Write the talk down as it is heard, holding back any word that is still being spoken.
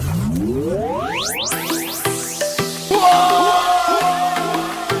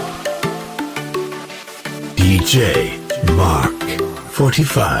DJ Mark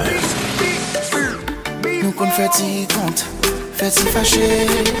 45. Nous qu'on fait y compte, fait y fâché,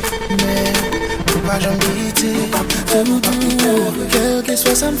 mais faut pas jamais quitter. Quel que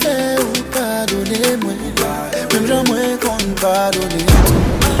soit ça me fait ou pas donner moi, même jamais qu'on pas donner tout.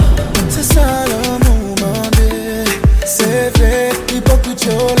 C'est ça le moment de, c'est vrai, l'hypocrite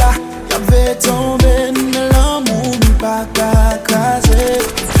là, y'avait tombé, mais l'amour pas qu'à craser.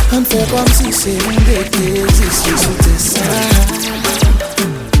 On fait comme si c'est une bêtise, si c'était ça.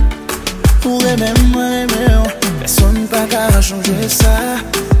 Pour aimer, personne pas qu'à changer ça.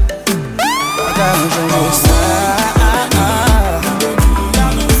 Pas qu'à changer ça.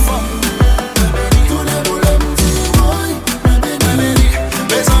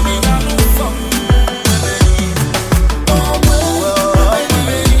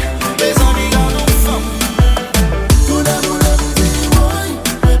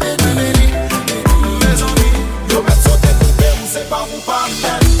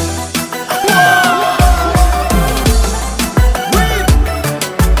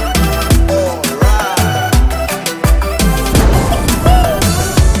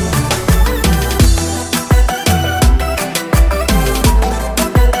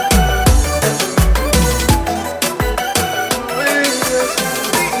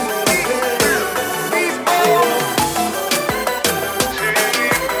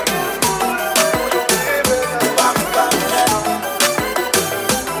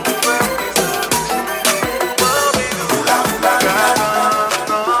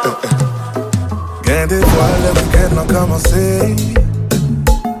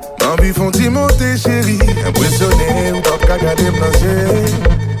 M'envie font-ils monter chérie, impressionné ou pas qu'à garder plancher.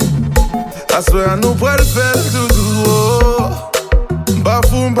 À ce à nous pour le faire doudou.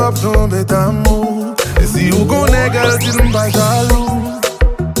 Bafou m'baf tomber d'amour. Et si vous connaissez gal, si nous pas jaloux.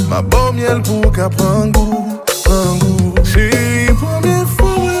 Ma bonne miel pour qu'à prendre goût, chérie, première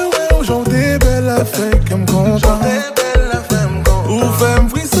fois aujourd'hui belle affaire que m'content. Ou femme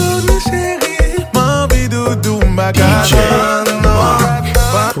frissonner chérie, m'envie doudou m'bagage. DJ Mark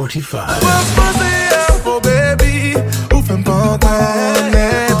 45. Oh baby, ou femme pas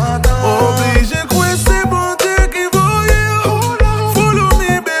connaître. Obligé quoi c'est bon Dieu qui voyait. Follow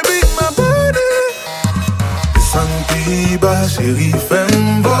me baby, my body. Santi ba chérie,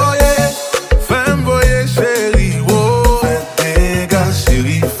 femme voyer chérie. Oh, fais dégâts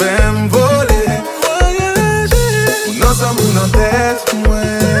chérie, femme voler. Voyager, non ça mou dans tête,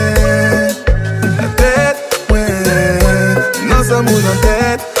 ouais. La tête, ouais. Non ça mou dans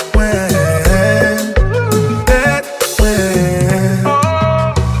tête.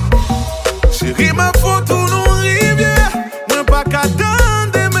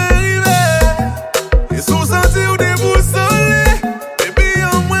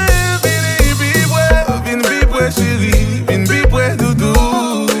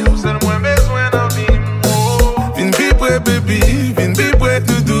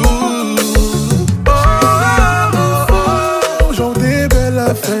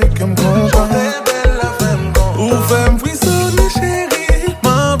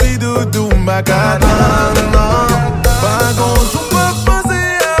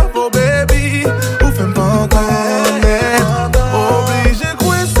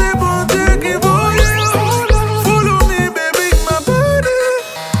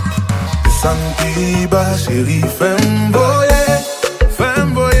 Chérie, femme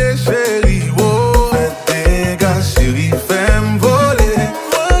voyer chérie, oh. Fais dégâts chérie, femme voler.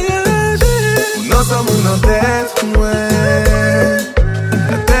 Voyager, non ça mou dans tête, ouais.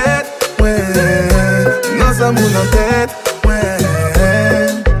 La tête, ouais. Non ça mou dans tête, ouais.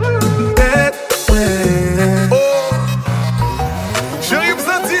 Tête, ouais. Oh, chérie, vous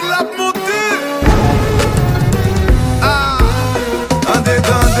sentez la montée. Ah, en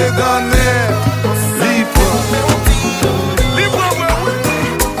dedans,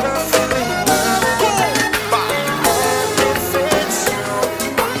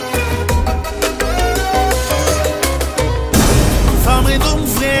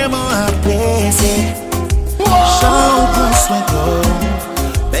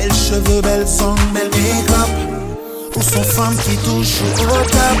 belle cheveux, belle son, belle make-up. Ou son femme qui touche au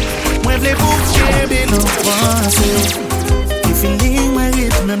top. Moi v'lais pour qu'aimer nos pensées. Les feelings, moi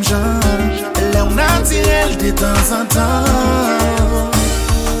rythme même genre. Là on attire elle de temps en temps.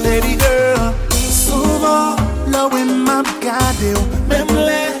 Baby girl, souvent là où elle m'a gardé. Même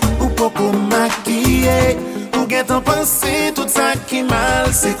là où beaucoup maquillé. Ou get en pensée tout ça qui mal.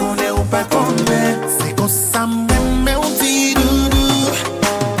 C'est qu'on est ou pas qu'on est. C'est qu'on s'aime même on dit doudou.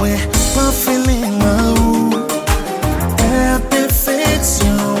 Ouais, pas feeling.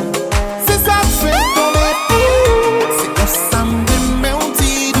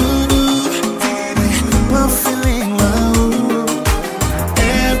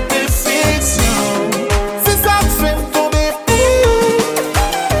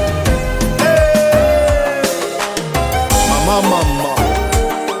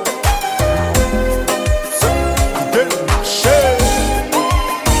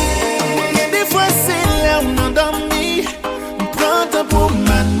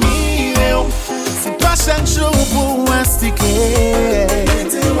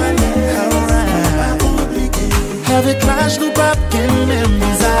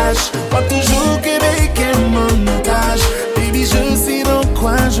 cache. Moi toujours Québécois mon langage. Baby, je sais dans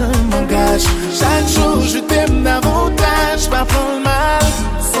quoi je m'engage. Chaque jour je t'aime davantage. Pas prendre mal,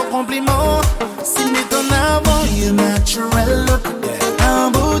 sans compliment. Si met en avant, you're natural look.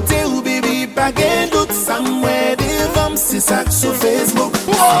 En beauté ou baby, pas gain doute. Ça m'ouait des femmes, c'est ça que sur Facebook.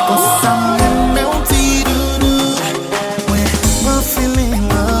 C'est comme ça m'aime un petit doudou. Ouais, mon feeling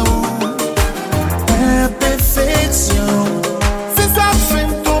love. Perfection. C'est ça que fait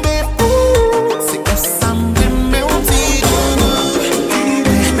me tomber fou. C'est comme ça m'aime un petit doudou.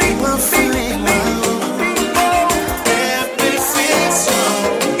 Mon feeling love. Perfection.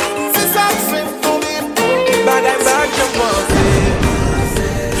 C'est ça que fait me tomber fou. Bagay bag je pense.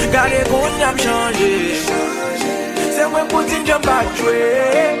 Gade kon yam changé. C'est moi pour dire j'aime pas jouer.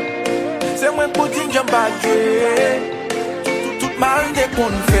 C'est moi pour dire j'aime pas jouer. Tout mal de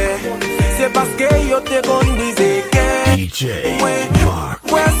qu'on fait. C'est parce que yo te kon brisé que. DJ Mark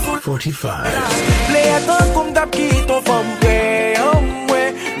 45. Play attend comme d'hab qui ton femme prêt. Ouais.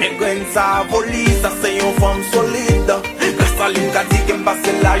 Mais gwen sa voli, ça c'est une femme solide. Grâce à lui qu'a dit qu'elle passe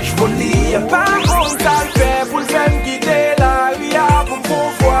l'âge folie. Par contre ça fait pour le faire quitter la vie pour me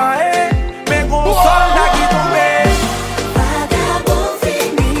convoyer. Mais gros soldat qui tombe. Vagabond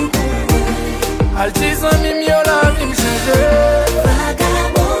fini. Altis en mime yo la vie m'changer.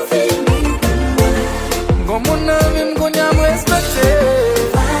 Vagabond fini. Gon mon ami m'konya m'respecter.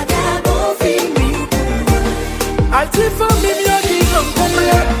 Vagabond fini. Altis en mime yo di j'en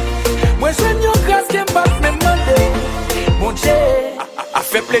comble. Moi j'aime yo grâce qu'elle m'bat me demander. Mon Dieu, a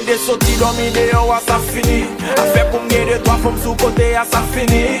fait plein de sorties dominées, oh ça fini. A fait pour m'aider de trois femmes sous côté, ça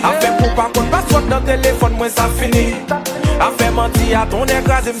fini. A fait pour pas qu'on passe dans le téléphone, moi ça fini. A fait mentir à ton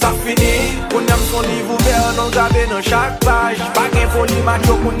écrasé, ça fini. Qu'on aime son livre ouvert, non gravé dans chaque page. Pas qu'un folie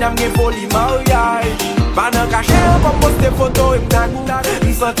macho, qu'on aime qu'un folie mariage. Pas dans caché, on peut poster photos et m'tagou.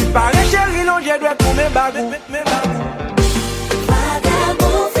 M'senti pareil, chérie, non j'ai doit pour mes bagou.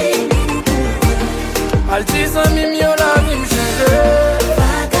 Vagabond fini. Altis en mime yo la vie m'changer.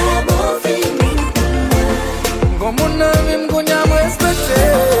 Vagabond fini. Gon mon ami m'konya m'respecter.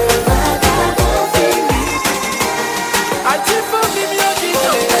 Vagabond fini. Altis en mime yo di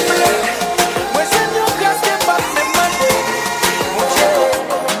j'en comble. Moi j'aime yo grâce qu'elle m'bat me demander. Mon Dieu.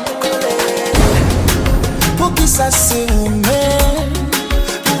 Pour qui ça c'est vous-même.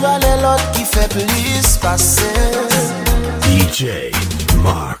 Pour aller l'autre qui fait plus passer. DJ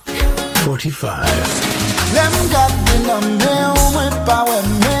Mark 45. L'aime garder dans mes ou pas ouais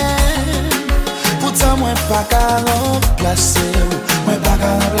mais. Pourtant moi pas qu'à remplacer. Moi pas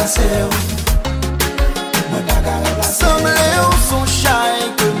qu'à remplacer. Moi pas qu'à remplacer. Semblé ou son chai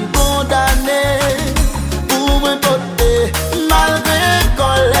que me condamné. Pour me porter malgré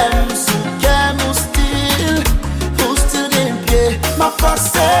qu'on l'aime sous qu'elle mon style des pieds m'a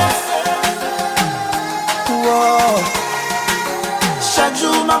forcé. Wow. Chaque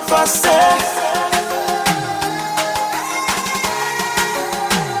jour m'a forcé.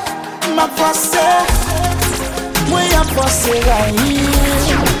 M'a forcé. Moi y'a forcé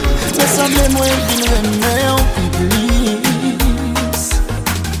raïr. Me semble moi vin remet en piblis.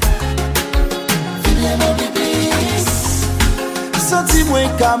 Vin en piblis. Senti moi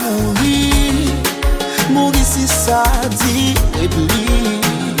qu'à mourir. Mourir si ça dit iblis.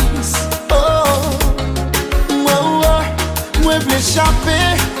 Oh. Moi v'le échapper,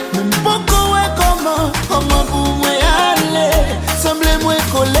 même pas comment pour moi aller. Semble moi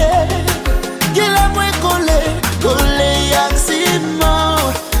coller, qu'il a moi coller yaximent.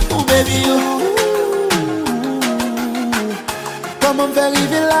 Oh baby, comment me faire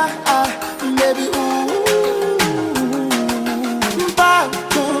arriver là, baby, pas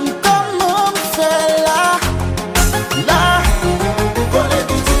comment me faire là, coller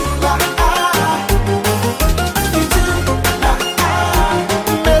tout là.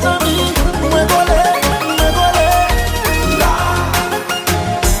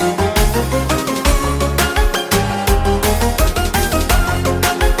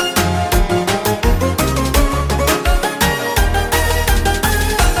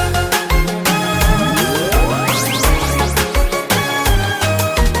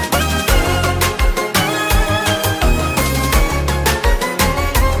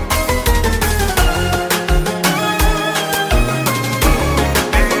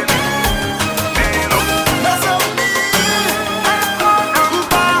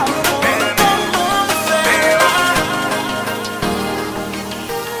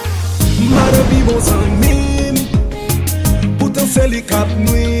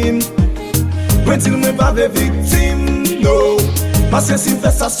 Mwen mwen pa ve victime, no. Parce si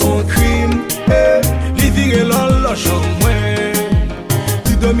fait ça son crime, li vire l'an la chambre mwen.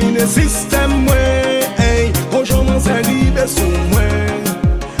 Ti de domine système moi. Hey, aujourd'hui c'est arrivé sous moi.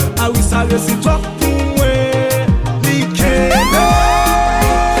 Ah oui, ça le c'est toi pour moi.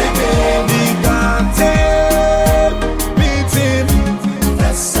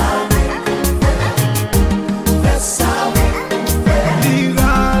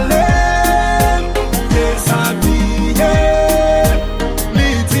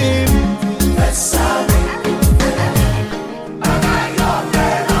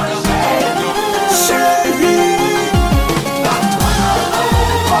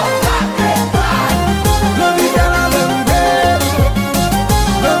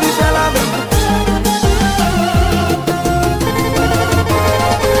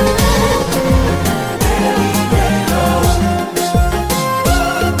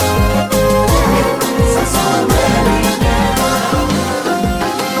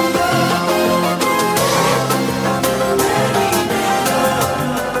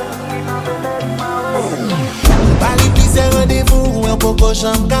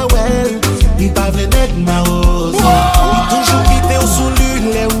 Jean Kawel, il pas venu avec ma rose. Il toujours quitté au sous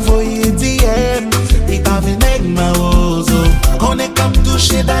les ou voyez DM. Il pas venu avec ma rose. Qu'on est comme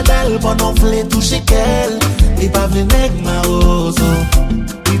touché d'adal, pendant flé touché qu'elle. Il pas venu avec ma rose.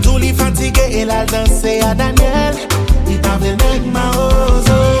 Il tout li fatigué et la danser à Daniel. Il pas venu avec ma rose.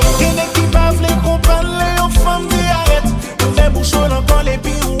 Il n'est qui pas venu comprendre les femmes qui arrêtent. On fait bouchon encore les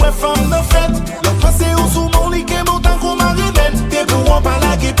pires ou les femmes de fête. L'enfant c'est où sous mon lit qui est montant qu'on marionnette. On parle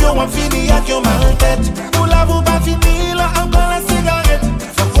à qui on fini à qui on m'a en tête. Pour la vous pas fini là encore la cigarette.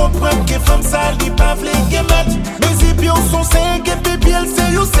 Faut comprendre que femme sale dit pas v'lé qu'elle mette. Mais si pions sont 5 et pépi elle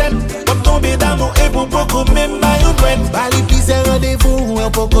c'est you 7. Comme tomber d'amour et pour beaucoup même maillot douette. Bali pis c'est rendez-vous un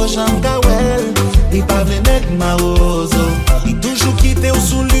poco Jean Kawel. Il pas v'lé avec ma rose. Il toujours quitté au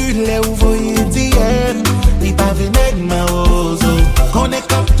sous les ou voyez DM. Il pas v'lé avec ma rose. Qu'on est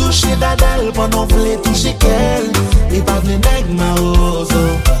comme touché d'adal pendant v'lé touché qu'elle. Il pas venu avec ma rose.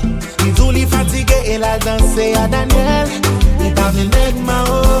 Il tout li fatigué et la danser à Daniel. Il pas venu avec ma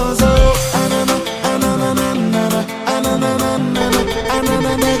rose. Anana, anana, anana, anana, anana,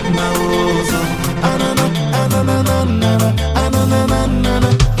 anana, avec ma rose. Anana, anana, anana, anana, anana.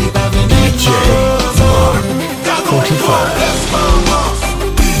 Il pas venu avec ma rose. 45.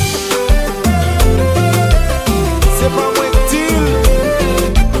 C'est pas moi deal.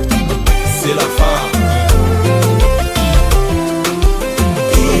 C'est la femme.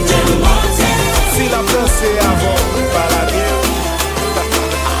 C'est avant, pas la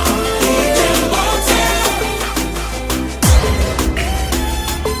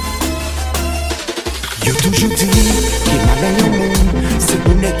Yo toujours dit qu'il m'a l'air au monde. C'est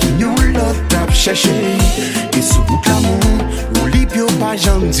pour les qui n'ont l'autre tape chercher. Et sous bout l'amour, ou l'ipio pas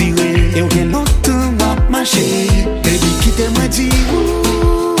j'en dirai. Et on vient longtemps à marcher. Baby, quittez-moi dit,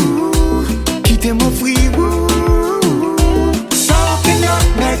 quittez-moi free. Sans qu'il y a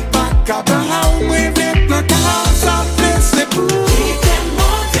mec pas capable.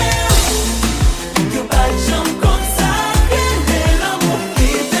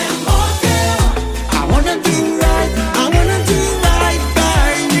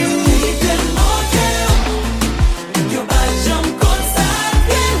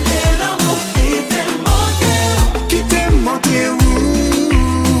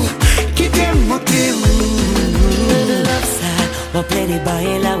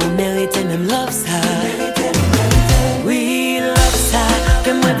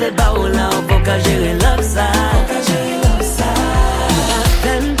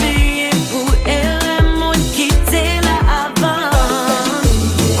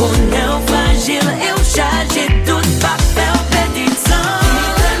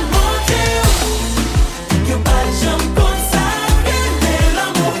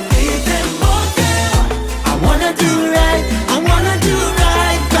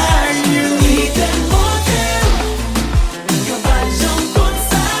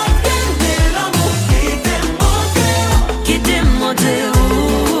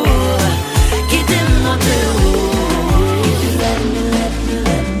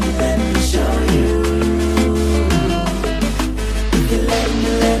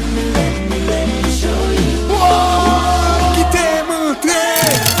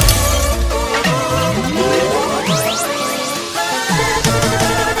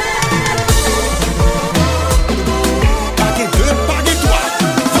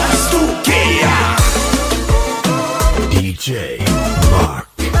 DJ Mark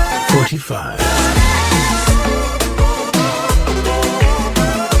 45.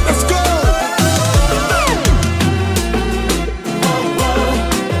 Let's go!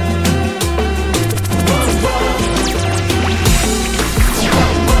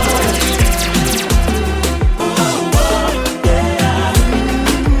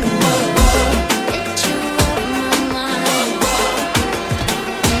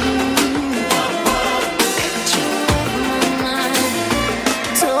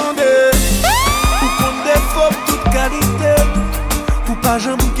 pas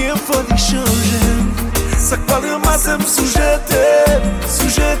jamais qu'il faut y changer. Ça parle de ma sème sous-jeté,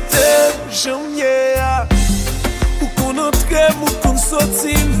 j'aime yeah. Ou qu'on entre, ou qu'on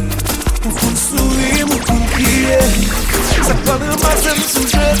sortit, ou qu'on sourit, ou qu'on crie. Ça parle de ma sème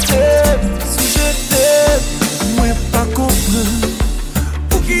sous-jeté, moi pas comprendre.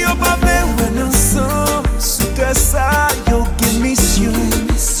 Pour qui y'a pas fait un ensemble, sous tes ça, y'a aucune mission.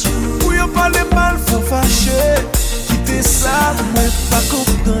 Pour y'a pas les mal, faut fâcher, quitter ça, moi pas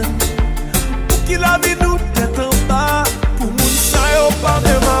comprendre. Pour qui la vie nous tête en bas, pour moun ça y'a pas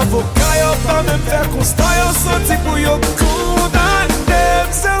même avocat, y'a pas même faire constat, y'a senti pour y'a condamné.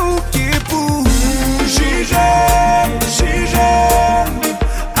 C'est où qui pour juger,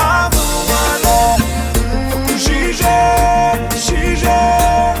 avant aller. Juger,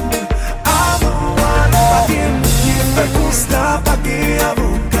 avant aller. Qui fait constat, pas qui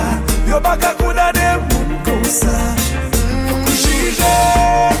avocat. Yo pas qu'à condamner moun comme ça. Juger,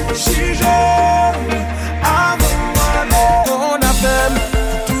 avant aller. On appelle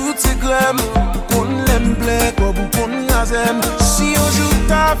tout ces glèmes, qu'on l'aime blé, qu'on yazem. Si on joue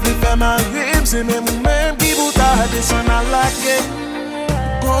ta vie, fait ma rime, c'est même qui vous t'a descendu à la game.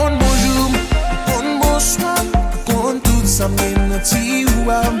 Bon bonjour, bon bonsoir. Tout ça mène ti ou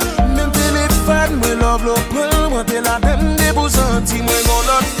am. Même téléphone, moi love le prend. Moi t'es la dame des beaux sentiments. Moi mon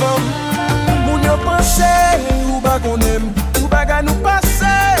autre femme. Moun yo pense ou pas qu'on aime. Ou pas qu'à nous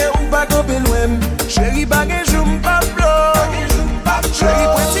passer. Ou pas qu'on peut loin. Chérie bagay joue m'pablo. Chérie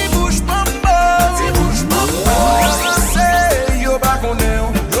petit bouche mambo. Yo pas qu'on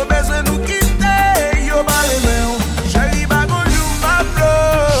aime. Yo besoin nous quitter. Yo pas les mains. Chérie bagay joue m'pablo.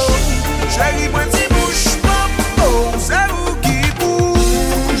 Chérie petit bouche. C'est vous qui pour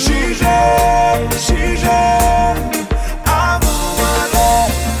juger, avant aller.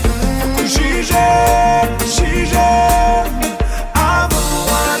 Juger, avant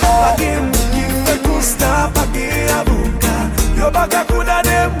aller. Qui fait constat, pas qui avocat. Yo pas qu'à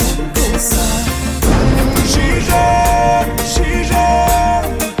condamner moun comme ça. Juger,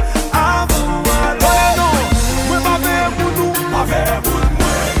 avant aller. Non, moi pas faire pour nous, pas faire pour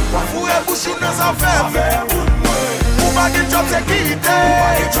moi. Pas fouer bouche dans sa affaire. Pas de job sécurité,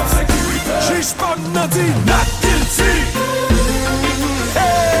 juge pas not guilty.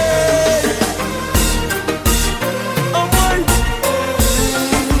 Hey, oh boy.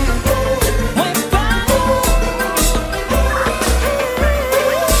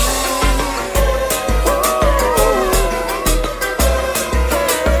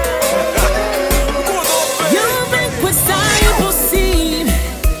 You think que ça est possible,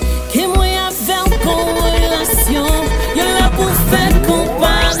 que moi y a faire corrélation. Pour faire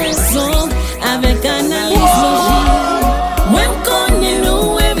comparaison avec analyse logique. Moi connais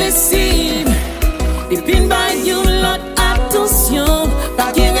nous invincible. Et puis by you lot attention.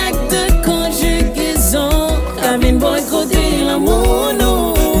 Pas direct de conjugaison. Kevin boycotter l'amour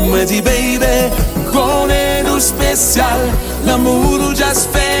nous. Moi dis baby, qu'on est nous spécial. L'amour nous just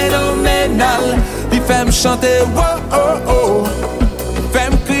phénoménal. Il fait me chanter wow oh oh. Fait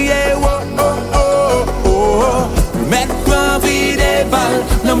me crier wow oh oh oh. Mettre envie des balles,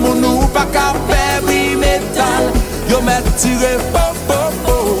 l'amour nous pas qu'à faire métal. Yo mettre tiré po po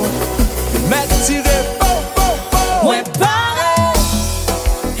po, mettre tiré po po po. Ouais pareil,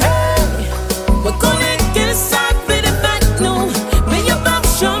 hey, moi connais que ça fait des fêtes nous, mais y'a pas de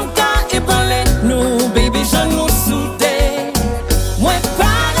chanca et parler nous, baby j'en nous soudé. Ouais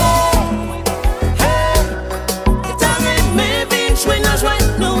pareil, hey, t'as aimé bien jouer dans joie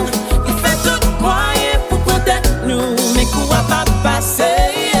nous, il fait tout moyen pour protéger nous, mais qu'on va pas passer.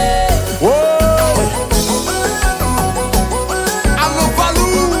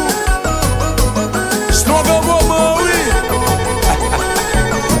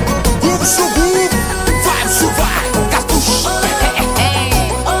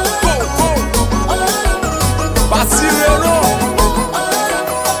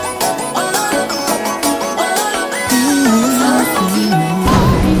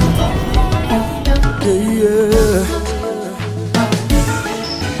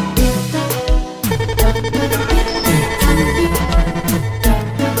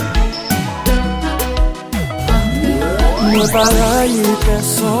 Moi pas railler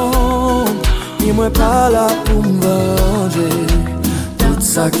personne, ni moi pas là pour me venger. Tout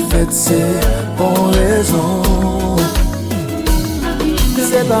ça qui fait c'est pour raison.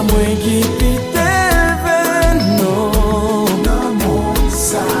 C'est pas moi qui t'éveille, non.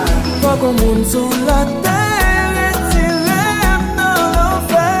 Pas comme monde sous la terre et tiré dans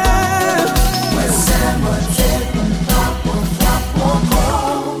l'enfer. Moi c'est moi qui pas pour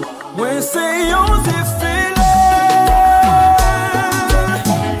moi c'est on défilé.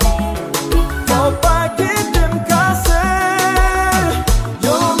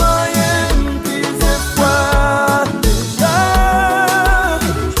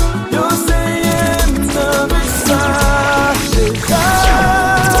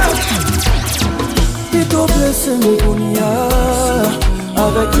 nous cogna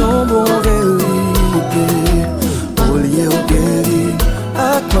avec yon bon vérité. Au lieu au guéri,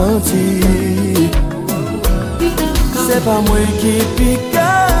 Atlantique. C'est pas moi qui pique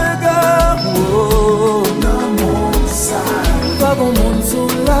gaga. Oh, non, mon ça. Pas bon monde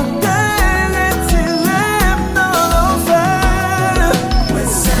sous la terre et tiré dans l'enfer. Ouais,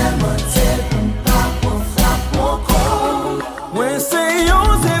 c'est mon tête, pas pour frapper mon corps. Ouais, c'est yon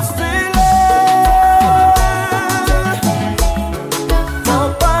défilé. Faut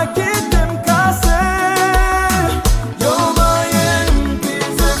pas quitter m'casser. Yo moyen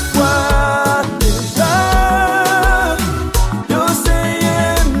pise quoi déjà. Yo c'est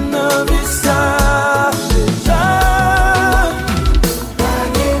une vie ça déjà.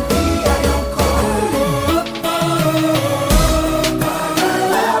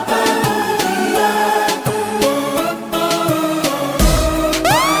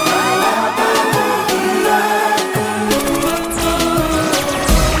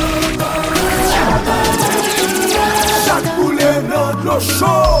 Chaque boulet dans l'eau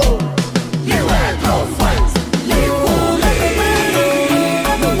chaude.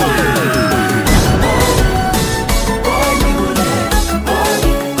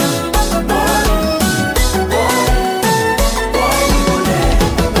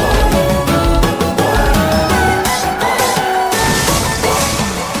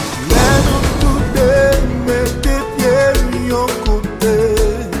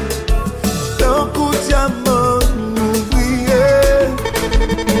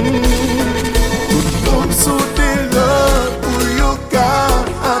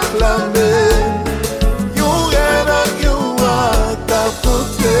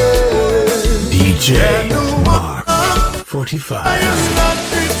 DJ Mark 45.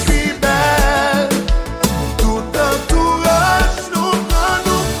 Tout entourage nous prend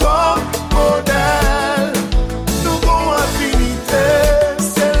nous comme modèle. Nous avons affinité,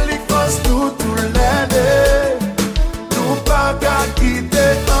 c'est les forces nous tout l'aider. Nous pas qu'à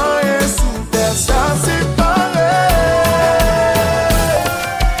quitter rien sous terre, ça séparé.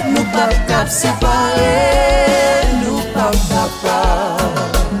 Nous pas cap séparer, nous pas capables.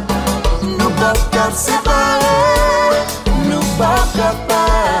 Nous pas cap séparer, nous pas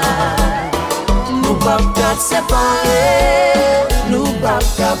capables. Nous pas cap séparer, nous pas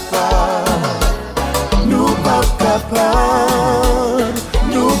capables. Nous pas capables,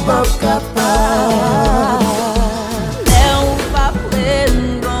 nous pas capables. Mais on va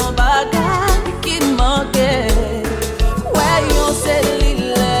prendre un bagage qui manquait. Ouais, on s'est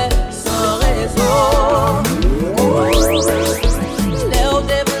l'île sans réseau. Léo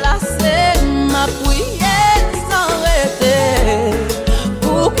déplacé, ma prière sans arrêter.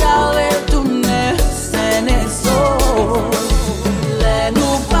 Pour carrer tourner, c'est n'est saut. Les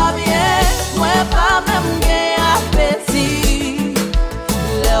nous pas bien, moi pas même gain appétit.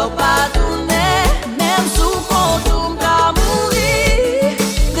 Léo pas tourner, même sous contour d'à mourir.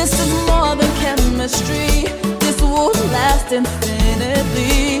 This is more than chemistry. This will last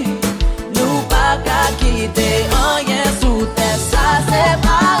infinitely. Nous pas qu'à quitter rien sous terre, ça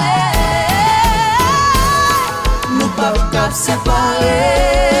séparé. Nous pas qu'à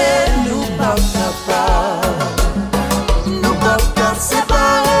séparer, nous pas capables. Nous pas qu'à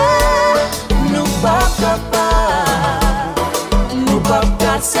séparer, nous pas capables. Nous pas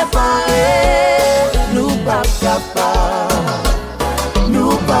qu'à séparer, nous pas capables.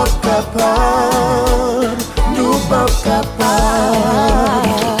 Nous pas capables, nous pas capables.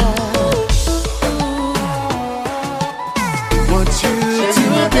 Want you to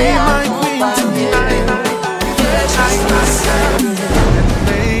be my queen tonight.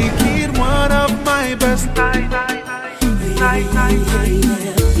 Make it one of my best nights. I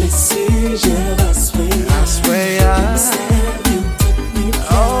swear,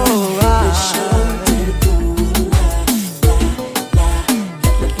 oh,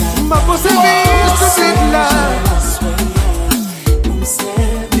 ma possibilité c'est là.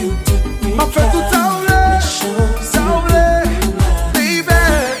 M'a fait tout sauver, baby.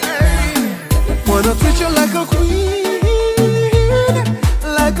 Wanna treat you like a queen,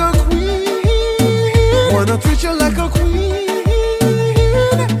 like a queen. Wanna treat you like a queen.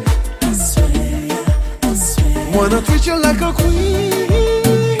 Wanna treat you like a queen,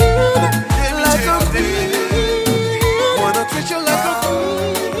 like a queen. Wanna treat you like a queen.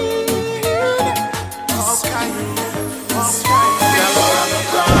 Okay.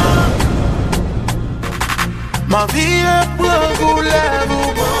 Ma vie est pour vous lève.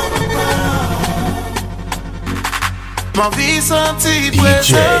 Ma vie sentit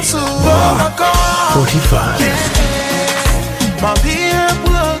présence sur mon corps. 45. Ma vie est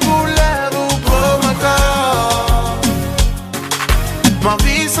pour vous lève pour mon corps.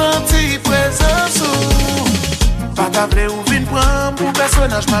 ta vle ou vin pran pour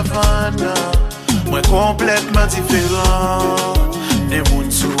personnage ma fan. Moi complètement différent des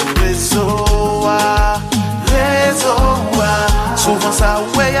moun sous réseau. Souvent ça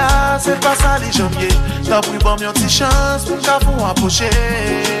ouais c'est pas ça les janvier. T'as pris bon une petite chance pour qu'à vous approcher.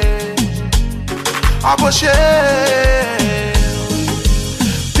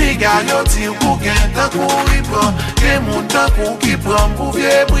 Piga yo tire pour gain tant qu'on y prend. Que moun tant qu'on qui prend pour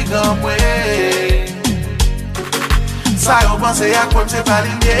vieux brigand moi. Ça yo pense à quoi c'est pas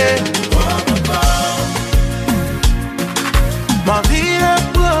lié. Ma vie est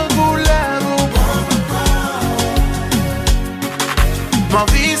pour couleur. Ma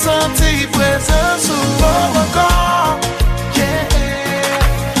vie sentit présence sous mon corps. Yeah.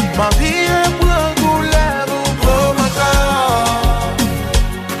 Ma vie est pour couleur pour mon corps.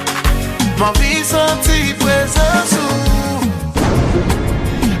 Ma vie sentit présence sous.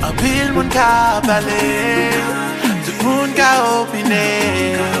 Un pile moun ka parler, tout moun ka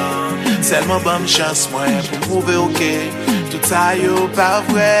opiner. Seulement bonne chance moi pour prouver ok, tout ça yo pas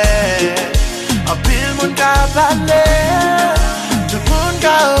vrai. Un pile moun ka parler. Tout le monde a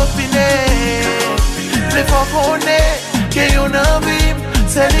opiné. Les fois qu'on est, qu'il y en a vie,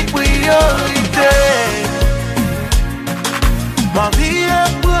 c'est les priorités. Ma vie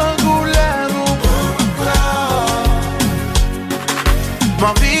est pour couleur.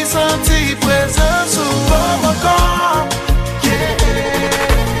 Ma vie sentit présent sous mon corps. Yeah.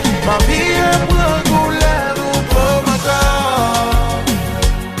 Ma vie est pour couleur pour mon corps.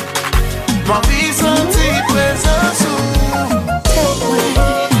 Ma vie sentit présent sous.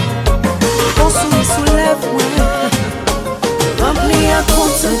 Rempli à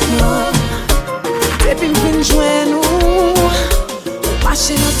contentement. Depuis m'vin joindre nous,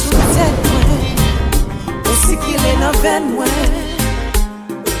 marcher dans toute tête. Aussi qu'il est dans veine moi.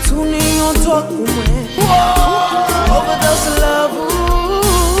 Tourner en toi pour moi. Overdose love.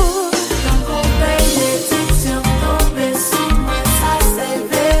 Don't go baby, tension, tomber sous moi, ça c'est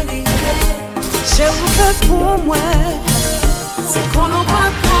vérité. J'ai ouvert pour moi. C'est qu'on n'a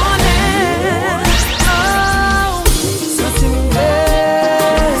pas connaît. Oh, c'est une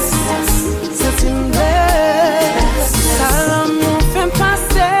baisse, c'est une baisse. Ça l'amour fait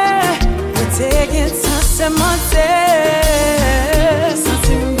passer, le t'es ça c'est monté. C'est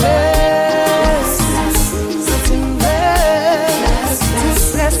une baisse, c'est une baisse. Tout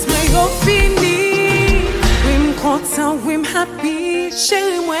stress mais au fini, oui m'content, oui m'happy,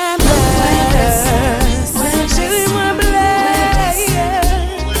 chérie moi blesse, chérie moi blesse.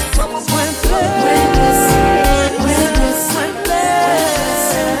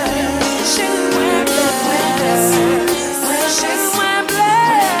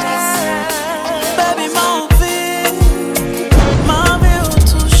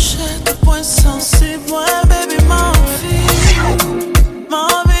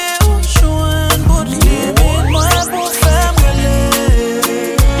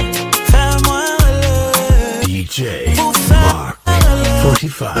 DJ Mark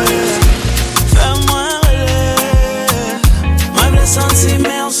 45. Fais-moi relais. Moi v'le sentir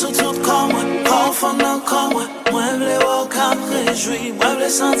mais sous tout comme au fond d'un comme moi v'le voir comme réjoui. Moi v'le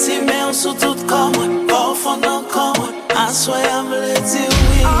sentir mais sous tout comme au fond d'un comme à soi v'le dire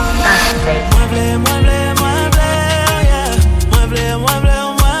oui. Moi v'le yeah. Moi v'le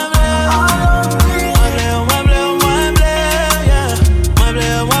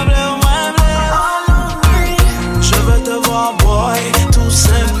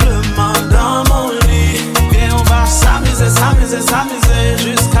s'amuser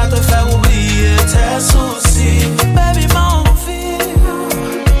jusqu'à te faire oublier tes soucis. Baby, mon vie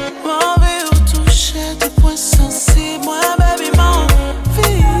ou toucher tes points sensibles. Moi, baby, mon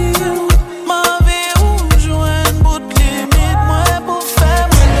vie ou jouer une bout de limite. Moi, pour faire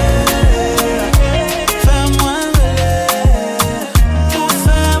moi pour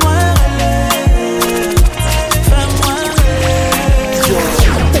faire moi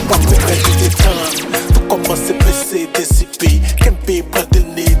pour commencer à baisser tes IP. Kempe prête le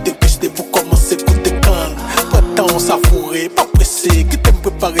nez, dépêche-les vous commencez à coûter quand. Prétends s'affourer, pas pressé. Qui t'aime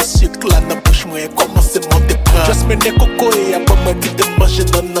préparer sucre là dans bouche moi. Commencez à monter prendre. Jasmine et coco et après moi qui te mange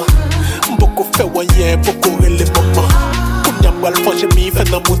nana. Beaucoup fait voyer, beaucoup les mamans. Kounya m'al fois j'ai mis fait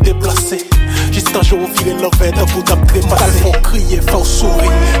dans mon déplacé. Juste un jour virer l'envers dans vous d'appeler ma salle. Faut crier, faut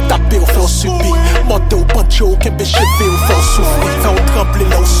sourire. Taper ou faut subir. Monter au pancho, kempe cheveux ou faut souffrir. Faut trembler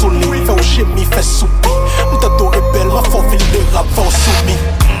là au soleil. Faut chémie, fait souper. M't'adore rebelle, ma faut ville de rap, faut soumis.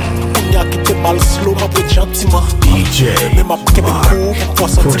 Kounya qui te mal slow, ma bride gentiment. DJ mais ma kempe court, pour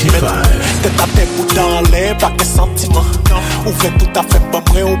 3 cm. Tête à tête ou dans l'air, pas que sentiment. Ouvert tout à fait, pas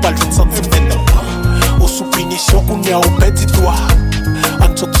vrai, ou pas le 20 cm. Au soupir, munitions qu'on y a au petit doigt.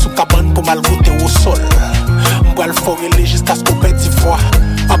 En saute sous cabane pour mal router au sol. M'boile forêt jusqu'à ce qu'on petit voix.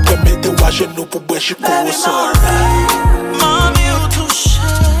 Après mettre ou à genoux pour boire chico au sol. Mami ou touche,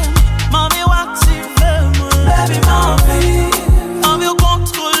 mami ou active moi. Baby mami ou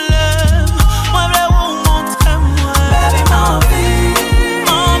contrôle, moi vle ou montre moi. Baby mami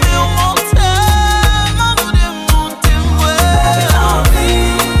ou montre, mami ou démonte moi. Baby mami,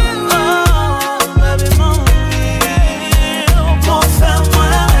 pour faire moi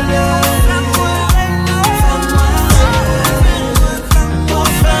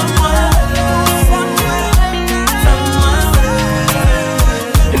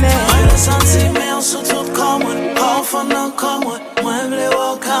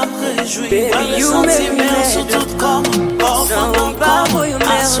Baby, you make me mad. Someone for you,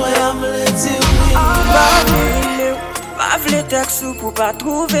 pas vle texte pour pas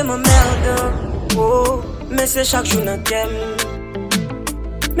trouver ma merde. Oh, mais c'est chaque jour dans kem.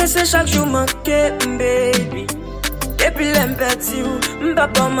 Mais c'est chaque jour manqué, baby. Et puis l'aime perdu, m'pas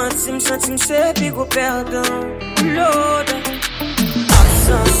pas mentir, m'sentir c'est puis go perdant. Lord,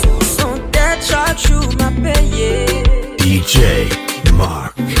 absence ou son tête chaque jour m'a payé. DJ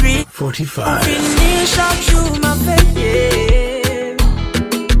Mark 45. Fini chaque jour m'a payé.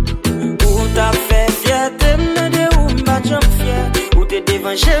 Ou t'as fait fierté, mais de ou m'ba j'en fier. Ou t'es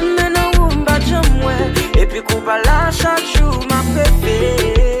devant j'aime, mais non ou m'ba j'en ouais. Et puis coup pas là chaque jour m'a payé.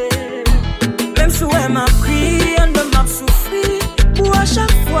 Même si elle m'a pris, on ne m'a souffri. Pour à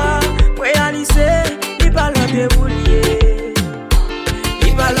chaque fois, réaliser, il parle de roulier.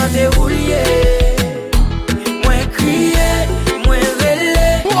 Il parle de roulier. Moi crier.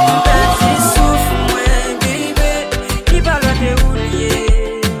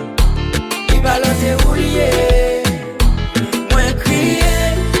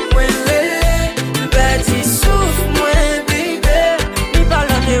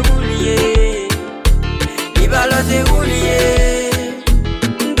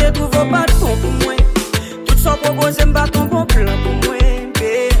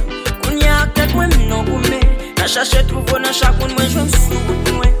 Chercher trouver dans chaque monde moi je me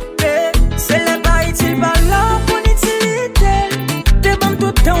sous moi c'est les pas utile pas là pour utilité t'es bon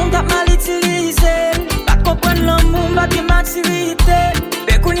tout temps t'as mal utilisé pas comprendre l'amour pas de maturité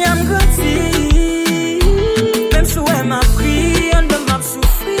mais qu'on y a grandi même si elle m'a pris on de m'a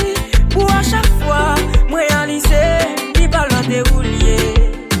souffri pour à chaque fois moi réaliser il ballon déroulier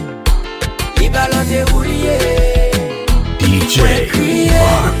DJ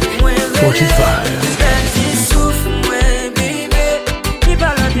Mark 45.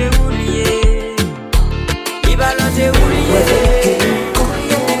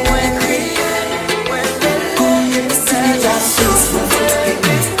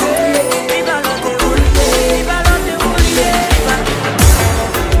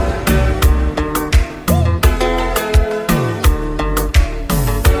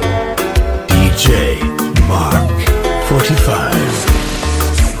 DJ Mark 45.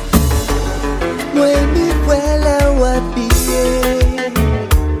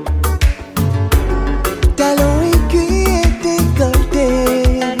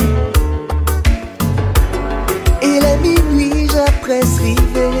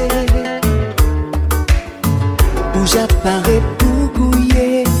 J'apparais pour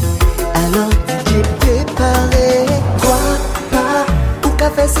gouiller, alors j'ai préparé. Quoi, pas, ou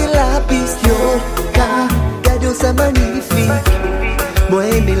café c'est la piste, car cadeau c'est magnifique. Moi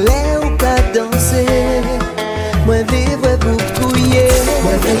aimer les ou qu'à danser, moi vivre pour gouiller,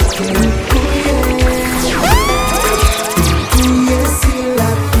 moi vivre pour gouiller. Gouiller c'est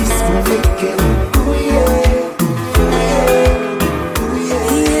la piste, moi vivre pour gouiller.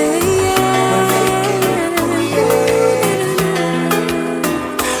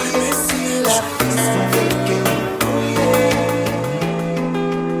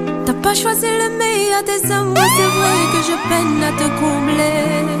 Pas choisi le meilleur des hommes, moi c'est vrai que je peine à te combler.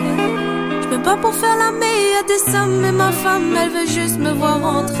 Je peux pas pour faire la meilleure des hommes, mais ma femme elle veut juste me voir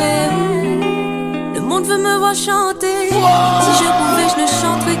rentrer. Le monde veut me voir chanter. Si je pouvais je ne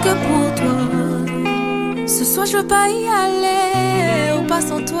chanterais que pour toi. Ce soir je veux pas y aller, ou pas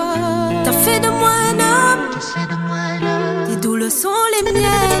sans toi. T'as fait de moi un homme, tes douleurs sont les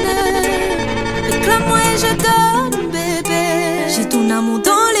miennes. Réclame-moi et je donne bébé. J'ai ton amour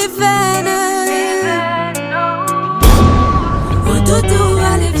dans les veines. Oh doudou,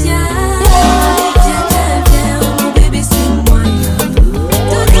 allez viens. Viens, viens, viens, mon bébé c'est moi.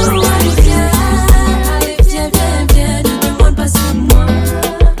 Doudou, allez viens. Allez viens, viens, viens, ne demande pas sur moi.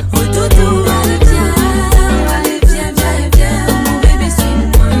 Oh doudou, allez viens. Allez viens, viens, viens, mon bébé c'est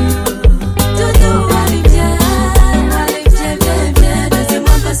moi. Doudou, allez viens.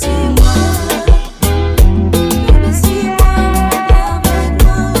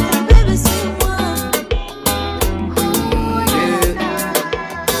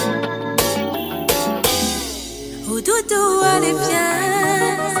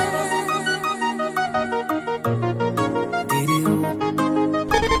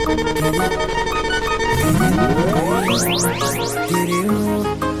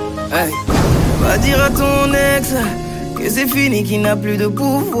 que c'est fini, qu'il n'a plus de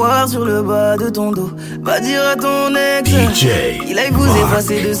pouvoir sur le bas de ton dos. Va dire à ton ex qu'il aille vous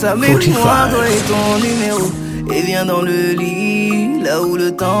effacer de sa mémoire, toi et ton numéro. Et viens dans le lit, là où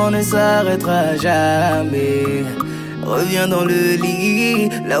le temps ne s'arrêtera jamais. Reviens dans le lit,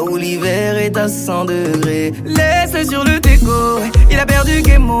 là où l'hiver est à 100 degrés. Laisse-le sur le déco, il a perdu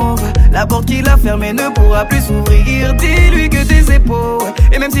game over. La porte qu'il a fermée ne pourra plus s'ouvrir. Dis-lui que tes épaules,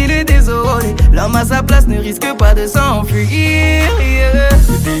 et même s'il est désolé, l'homme à sa place ne risque pas de s'enfuir. Yeah.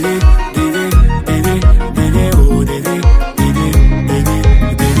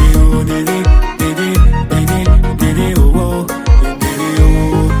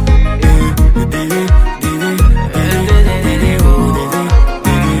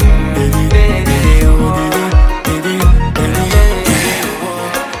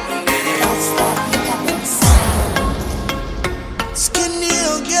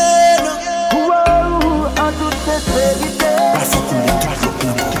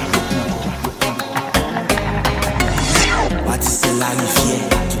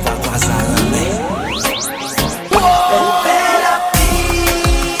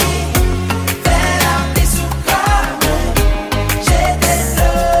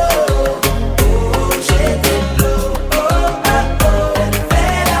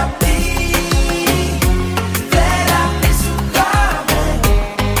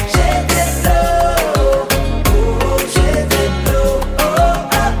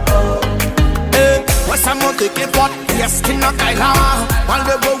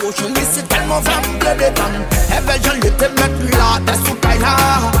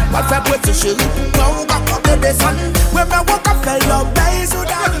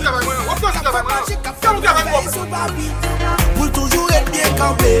 Pour toujours être bien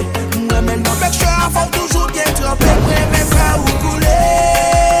campé, moi maintenant avec je faut toujours bien trempé, moi même pas où couler.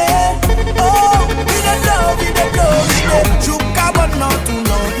 Oh, il est blow, joue cabane dans tout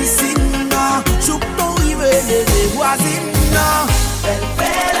dans piscine, joue ton rive les voisines, elle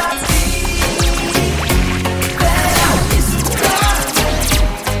fait la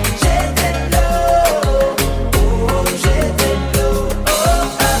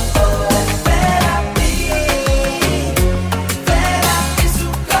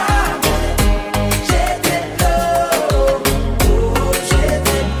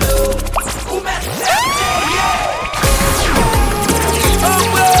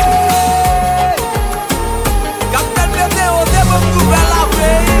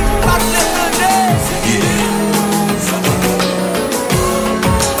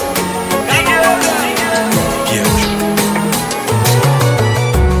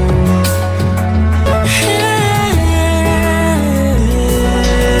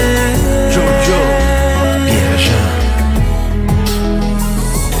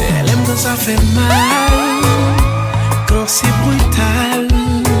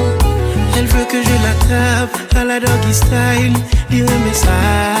à la doggy style, il remet ça.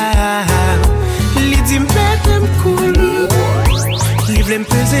 Il dit m'aime cool, il veut me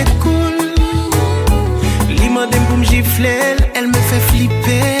peser cool. Il m'a demandé pour me gifler, elle me fait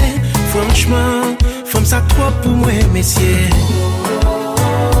flipper. Franchement, femme ça trop pour moi, messieurs.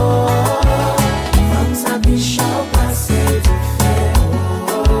 Femme ça bichot passé du fer.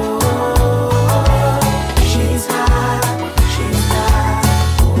 She's hot, she's hot.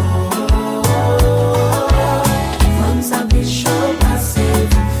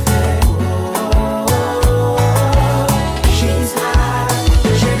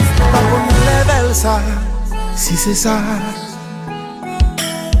 Ça, si c'est ça,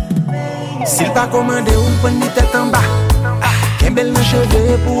 s'il pas commandé ou prendre une tête en bas, qu'un bel dans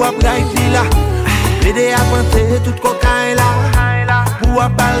cheveux pour après là, l'aider à planter toute cocaïne là, pour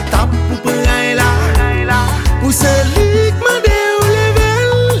après le tap pour prendre là, pour celui qui m'a dit au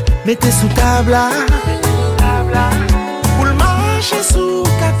level, mettez sous table là, pour le marcher sous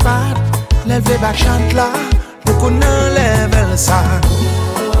quatre pattes, levez back chante là, pour qu'on enlève ça.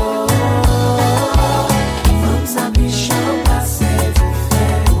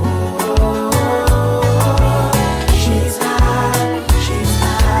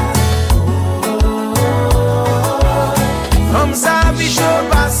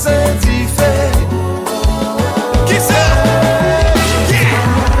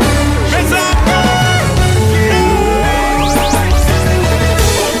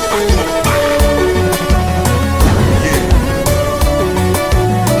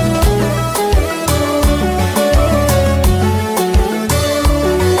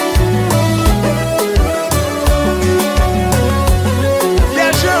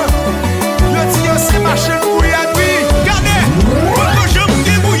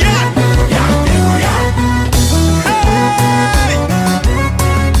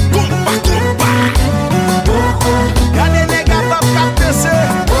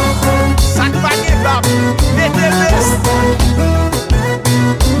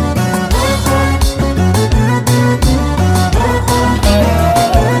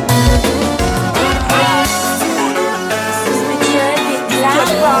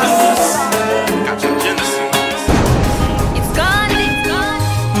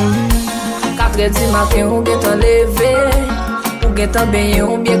 matin ou get enlevé, ou get en baigné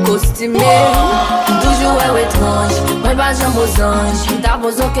ou bien costumé. Toujours étrange, moi pas j'aime aux anges. T'as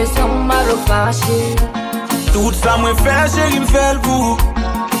posé une question, m'a refâché. Tout ça moi fait chérie me fait le vous.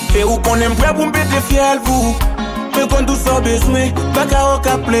 Et où qu'on aime prêt pour me péter fiel vous. Mais quand tout ça besoin, pas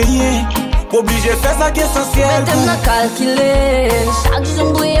qu'à player. Obligé de faire ça qui est essentiel. Mais t'aimes la calculer. Chaque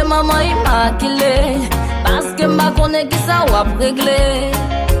jour brille maman immaculée. Parce que ma connaît qui ça va régler.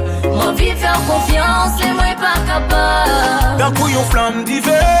 Moi vie faire confiance et moi pas capable. D'un coup yon flamme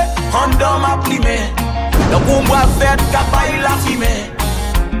d'hiver, en dedans ma primée. D'un coup moi fait capable la fumée.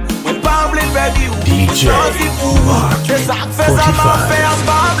 Moi pas oublier le baby ou DJ Mark c'est ça que fait ça m'a fait un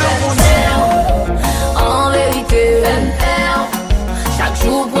bable. En vérité, chaque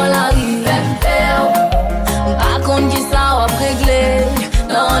jour pour la rive. Pas contre qui ça va régler.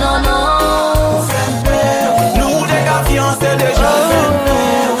 Non, non, non. Nous des gars fiancés déjà.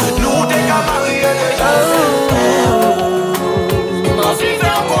 Nous des gars mariés déjà. On s'y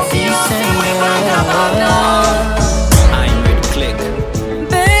fait en confiance. Nous est pas capable. I'm ready to click.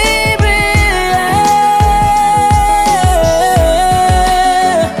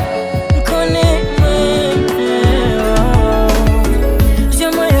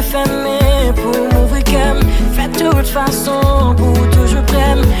 Façon pour toujours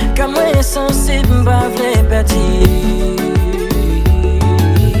prendre comme moi sensible pas vrai bâtir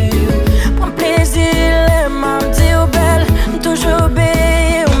prends plaisir m'a dit au belle toujours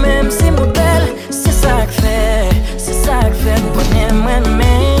belle ou même si mon belle c'est ça que fait nous connaît moi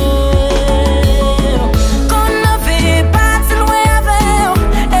qu'on ne vit pas si loin avec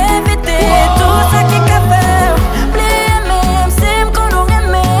éviter tout ça qui est fait plier même si qu'on nous aime.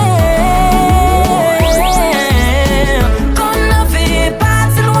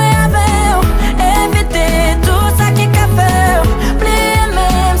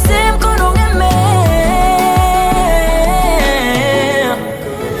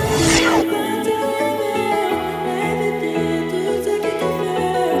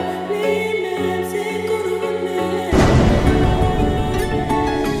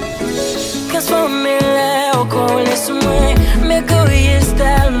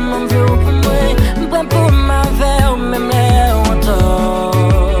 Pour ma verre, même les hontes.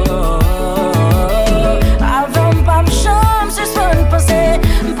 Avant pas me chambre, c'est soit une pensée.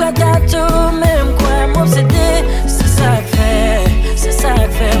 Prête à tout, même quoi m'obséder. C'est ça que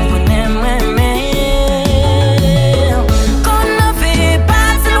fait, vous n'aimez. Qu'on ne vit pas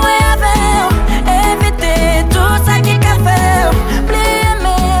si loin avec, éviter tout ça qui est fait. Plier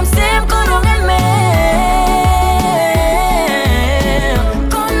même si qu'on nous aime.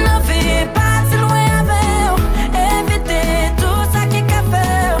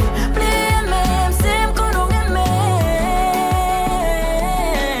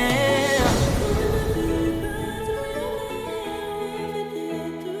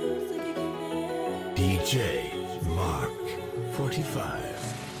 DJ Mark 45.